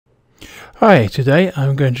Hi, today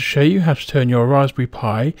I'm going to show you how to turn your Raspberry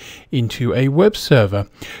Pi into a web server.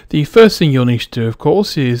 The first thing you'll need to do, of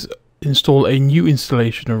course, is install a new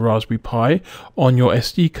installation of Raspberry Pi on your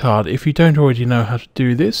SD card. If you don't already know how to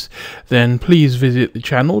do this, then please visit the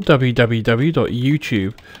channel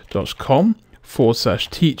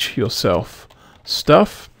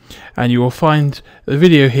www.youtube.com/teachyourself-stuff, and you will find the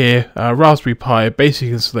video here, Raspberry Pi basic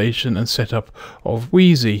installation and setup of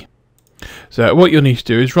Wheezy. So what you'll need to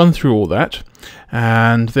do is run through all that,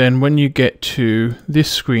 and then when you get to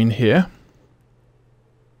this screen here,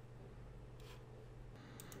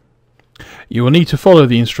 you will need to follow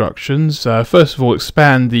the instructions. First of all,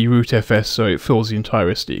 expand the rootfs so it fills the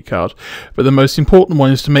entire SD card, but the most important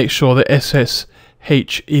one is to make sure that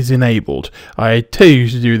SSH is enabled. I tell you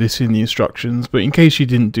to do this in the instructions, but in case you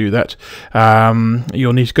didn't do that,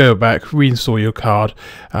 you'll need to go back, reinstall your card,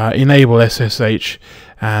 enable SSH,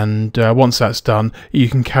 and once that's done, you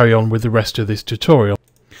can carry on with the rest of this tutorial.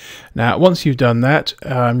 Now, once you've done that,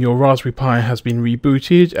 your Raspberry Pi has been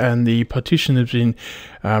rebooted and the partition has been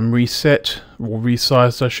reset, or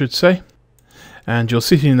resized I should say, and you're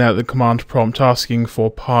sitting there at the command prompt asking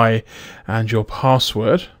for Pi and your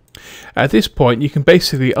password. At this point, you can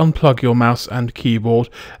basically unplug your mouse and keyboard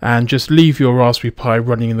and just leave your Raspberry Pi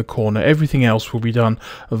running in the corner. Everything else will be done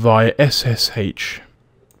via SSH.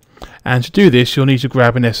 And to do this, you'll need to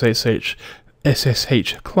grab an SSH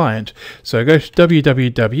client. So go to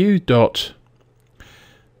www.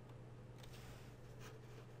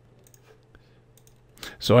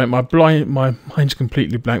 Sorry, my mind's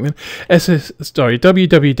completely blank then.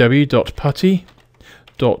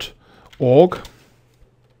 www.putty.org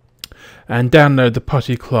and download the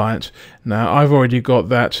Putty client. Now, I've already got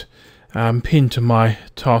that pinned to my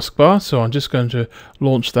taskbar, so I'm just going to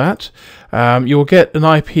launch that. You'll get an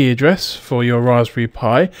IP address for your Raspberry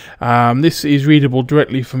Pi. This is readable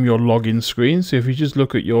directly from your login screen, so if you just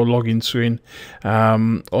look at your login screen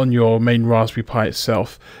on your main Raspberry Pi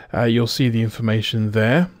itself, you'll see the information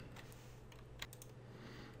there,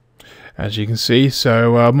 as you can see.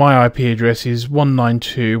 So my IP address is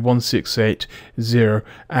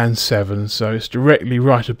 192.168.0.7, so it's directly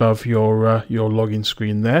right above your login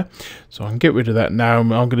screen there. So I can get rid of that now. I'm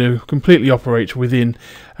going to completely operate within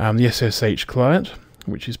the SSH client,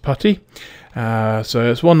 which is Putty. So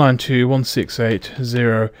it's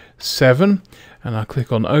 192.168.0.7, and I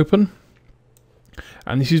click on Open,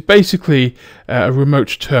 and this is basically a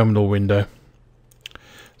remote terminal window.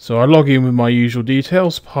 So I log in with my usual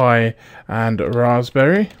details, Pi and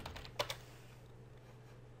Raspberry.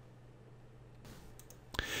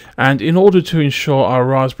 And in order to ensure our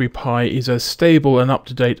Raspberry Pi is as stable and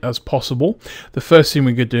up-to-date as possible, the first thing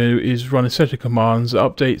we could do is run a set of commands that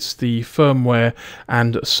updates the firmware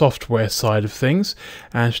and software side of things.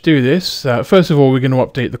 And to do this, first of all, we're going to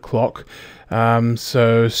update the clock.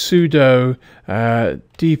 So sudo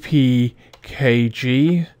dpkg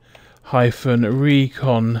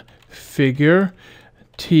reconfigure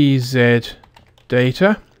tz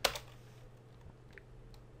data,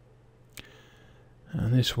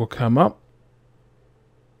 and this will come up.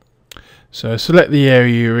 So select the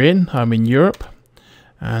area you're in. I'm in Europe,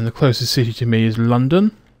 and the closest city to me is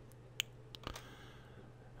London,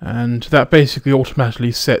 and that basically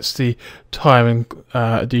automatically sets the time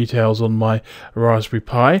and details on my Raspberry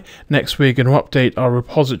Pi. Next, we're going to update our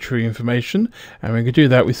repository information, and we're going to do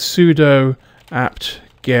that with sudo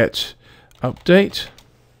apt-get update,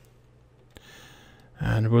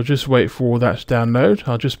 and we'll just wait for all that to download.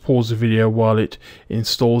 I'll just pause the video while it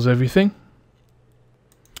installs everything.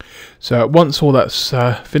 So once all that's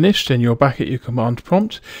finished and you're back at your command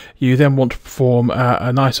prompt, you then want to perform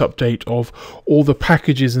a nice update of all the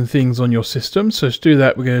packages and things on your system. So to do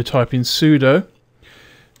that, we're going to type in sudo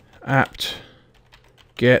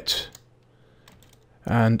apt-get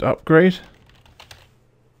and upgrade.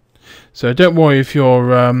 So don't worry if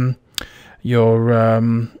your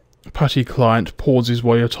Putty client pauses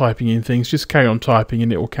while you're typing in things. Just carry on typing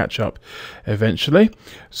and it will catch up eventually.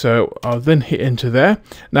 So I'll then hit enter there.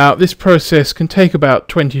 Now this process can take about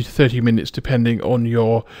 20 to 30 minutes depending on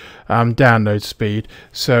your download speed.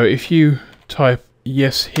 So if you type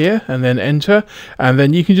yes here and then enter, and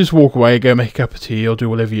then you can just walk away, go make a cup of tea or do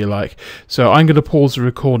whatever you like. So I'm going to pause the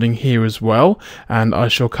recording here as well, and I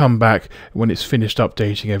shall come back when it's finished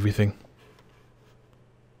updating everything.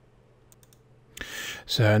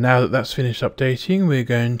 So now that that's finished updating, we're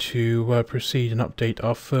going to proceed and update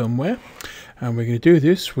our firmware, and we're going to do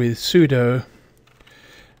this with sudo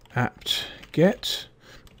apt-get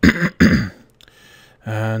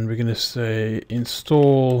and we're going to say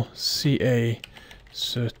install CA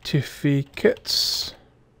certificates,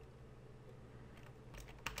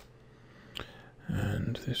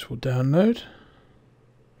 this will download.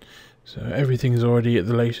 So everything is already at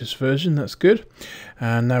the latest version, that's good.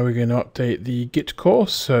 And now we're going to update the git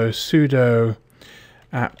course, so sudo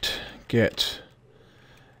apt get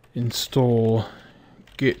install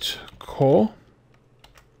git core.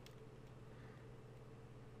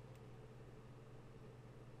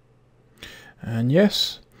 And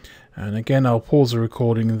yes, and again I'll pause the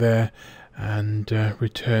recording there and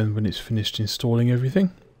return when it's finished installing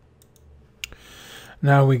everything.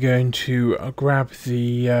 Now we're going to grab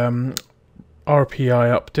the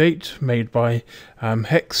rpi-update made by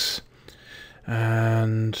Hex,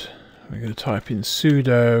 and we're going to type in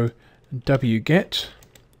sudo wget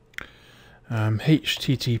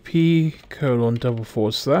http://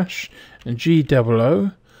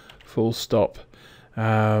 full stop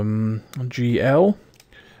gl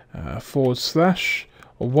 /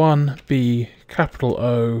 1b capital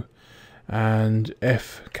O and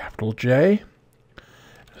f capital J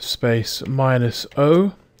space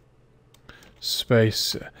 -o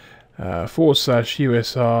space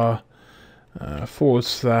 /usr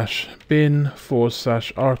 /bin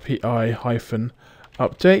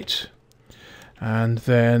 /rpi-update, and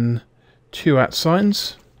then 2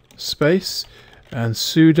 @ space and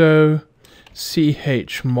sudo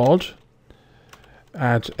chmod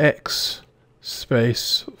add x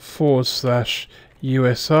space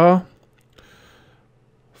 /usr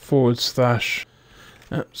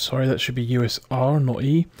sorry, that should be USR, not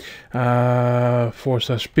E,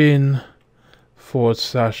 /bin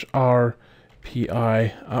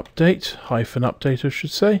 /rpi-update -update I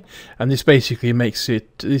should say, and this basically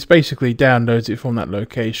downloads it from that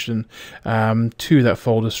location to that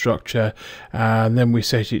folder structure, and then we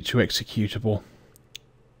set it to executable.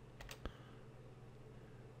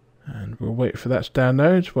 And we'll wait for that to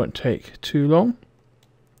download, won't take too long.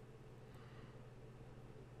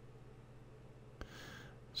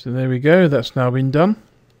 So there we go, that's now been done.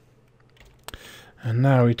 And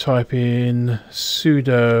now we type in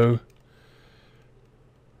sudo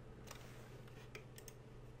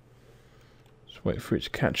just wait for it to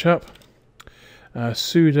catch up.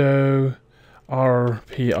 Sudo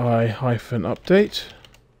rpi-update,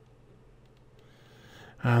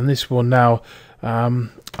 and this will now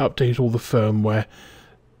update all the firmware.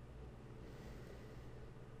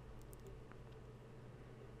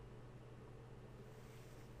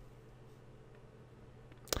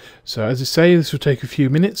 So as I say, this will take a few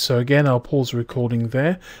minutes, so again I'll pause the recording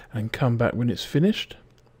there and come back when it's finished.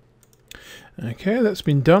 Okay, that's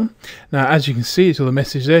been done. Now as you can see, it's all the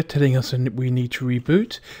message there telling us we need to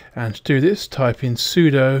reboot, and to do this type in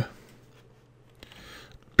sudo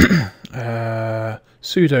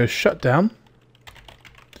sudo shutdown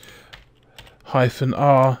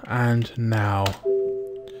 -r and now,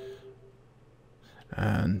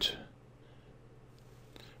 and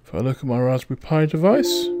if I look at my Raspberry Pi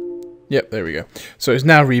device, yep, there we go. So it's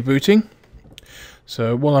now rebooting.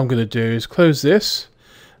 So what I'm going to do is close this.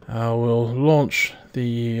 We'll launch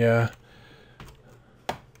the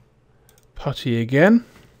putty again.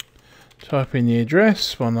 Type in the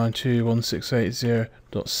address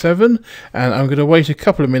 192.168.0.7, and I'm going to wait a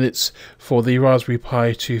couple of minutes for the Raspberry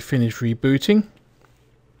Pi to finish rebooting.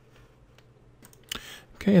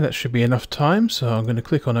 Okay, that should be enough time, so I'm going to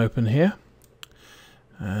click on open here,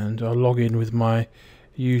 and I'll log in with my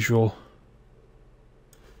usual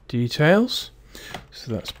details.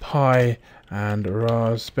 So that's Pi and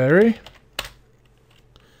Raspberry,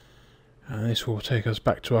 and this will take us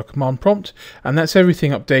back to our command prompt, and that's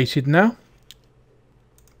everything updated now.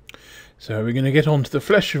 So we're going to get on to the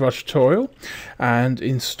flesh of our tutorial and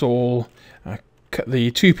install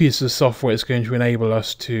the 2 pieces of software that's going to enable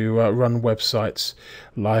us to run websites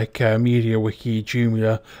like MediaWiki,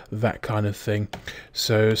 Joomla, that kind of thing.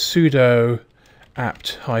 So sudo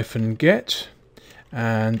apt-get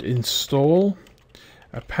and install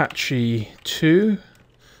Apache 2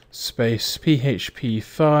 space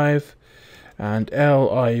PHP5 and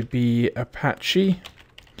lib Apache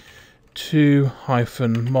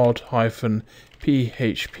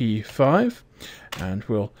 2-mod-php5, and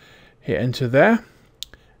we'll hit enter there,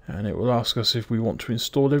 and it will ask us if we want to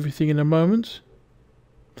install everything in a moment.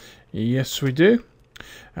 Yes, we do,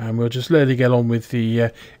 and we'll just let it get on with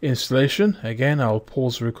the installation. Again, I'll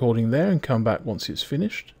pause the recording there and come back once it's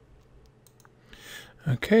finished.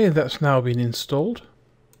 Okay, that's now been installed,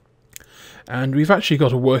 and we've actually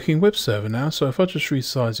got a working web server now. So if I just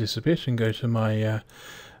resize this a bit and go to my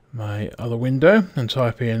my other window and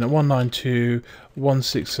type in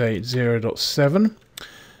 192.168.0.7,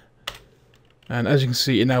 And as you can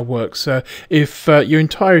see, it now works. If your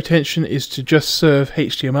entire intention is to just serve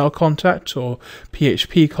HTML content or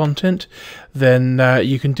PHP content, then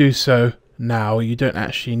you can do so now. You don't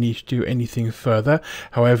actually need to do anything further.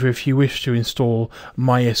 However, if you wish to install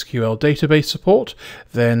MySQL database support,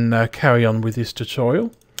 then carry on with this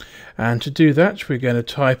tutorial. And to do that, we're going to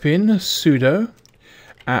type in sudo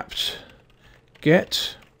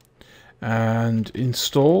apt-get and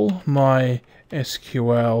install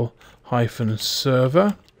MySQL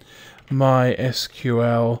 -server,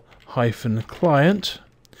 MySQL -client,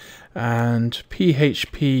 and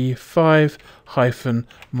PHP5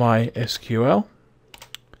 -MySQL.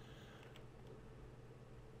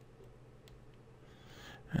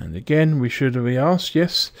 And again, we should be asked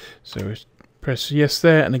yes, so press yes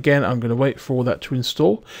there, and again I'm going to wait for all that to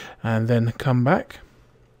install and then come back.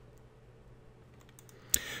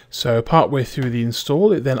 So partway through the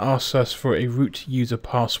install, it then asks us for a root user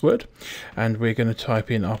password, and we're going to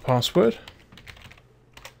type in our password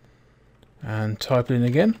and type it in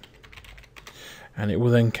again, and it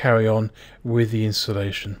will then carry on with the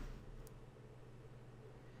installation.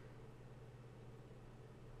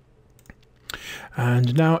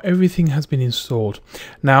 And now everything has been installed.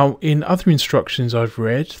 Now, in other instructions I've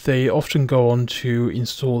read, they often go on to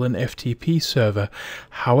install an FTP server.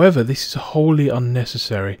 However, this is wholly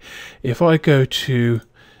unnecessary. If I go to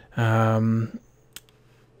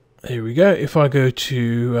here we go. If I go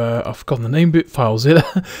to I've forgotten the name bit, FileZilla.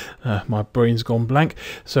 My brain's gone blank.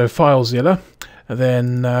 So FileZilla,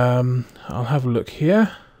 then I'll have a look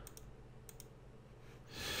here.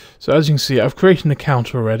 So as you can see, I've created an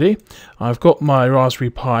account already. I've got my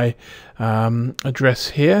Raspberry Pi address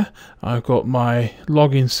here. I've got my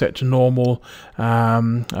login set to normal,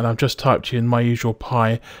 and I've just typed in my usual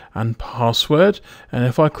Pi and password. And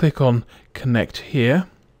if I click on connect here,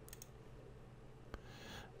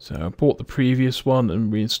 so I bought the previous one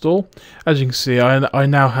and reinstall. As you can see, I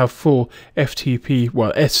now have full FTP,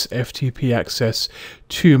 well, SFTP access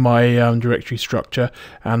to my directory structure,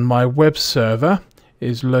 and my web server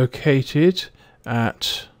is located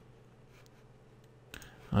at,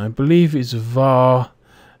 I believe it's var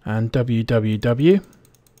and www.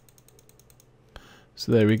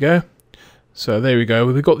 So there we go. So there we go.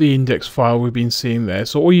 We've got the index file we've been seeing there.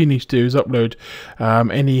 So all you need to do is upload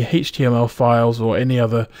any HTML files or any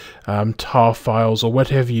other tar files or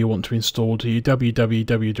whatever you want to install to your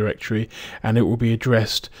www directory, and it will be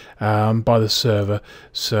addressed by the server.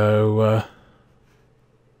 So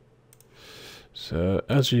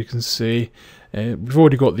as you can see, we've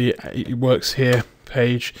already got the it works here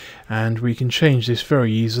page, and we can change this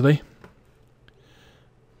very easily.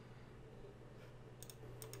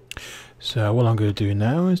 So what I'm going to do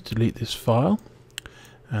now is delete this file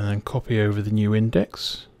and then copy over the new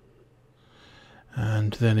index,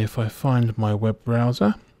 and then if I find my web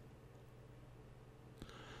browser,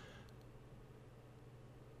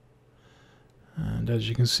 and as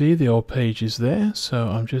you can see, the old page is there, so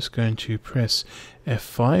I'm just going to press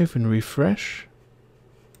F5 and refresh.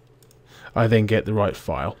 I then get the right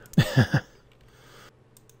file.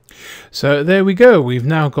 So there we go, we've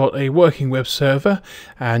now got a working web server,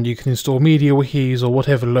 and you can install MediaWikis or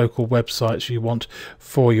whatever local websites you want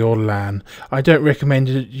for your LAN. I don't recommend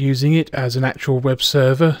using it as an actual web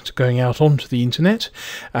server to going out onto the internet,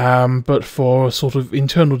 but for sort of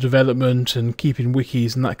internal development and keeping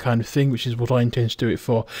wikis and that kind of thing, which is what I intend to do it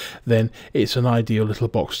for, then it's an ideal little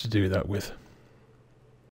box to do that with.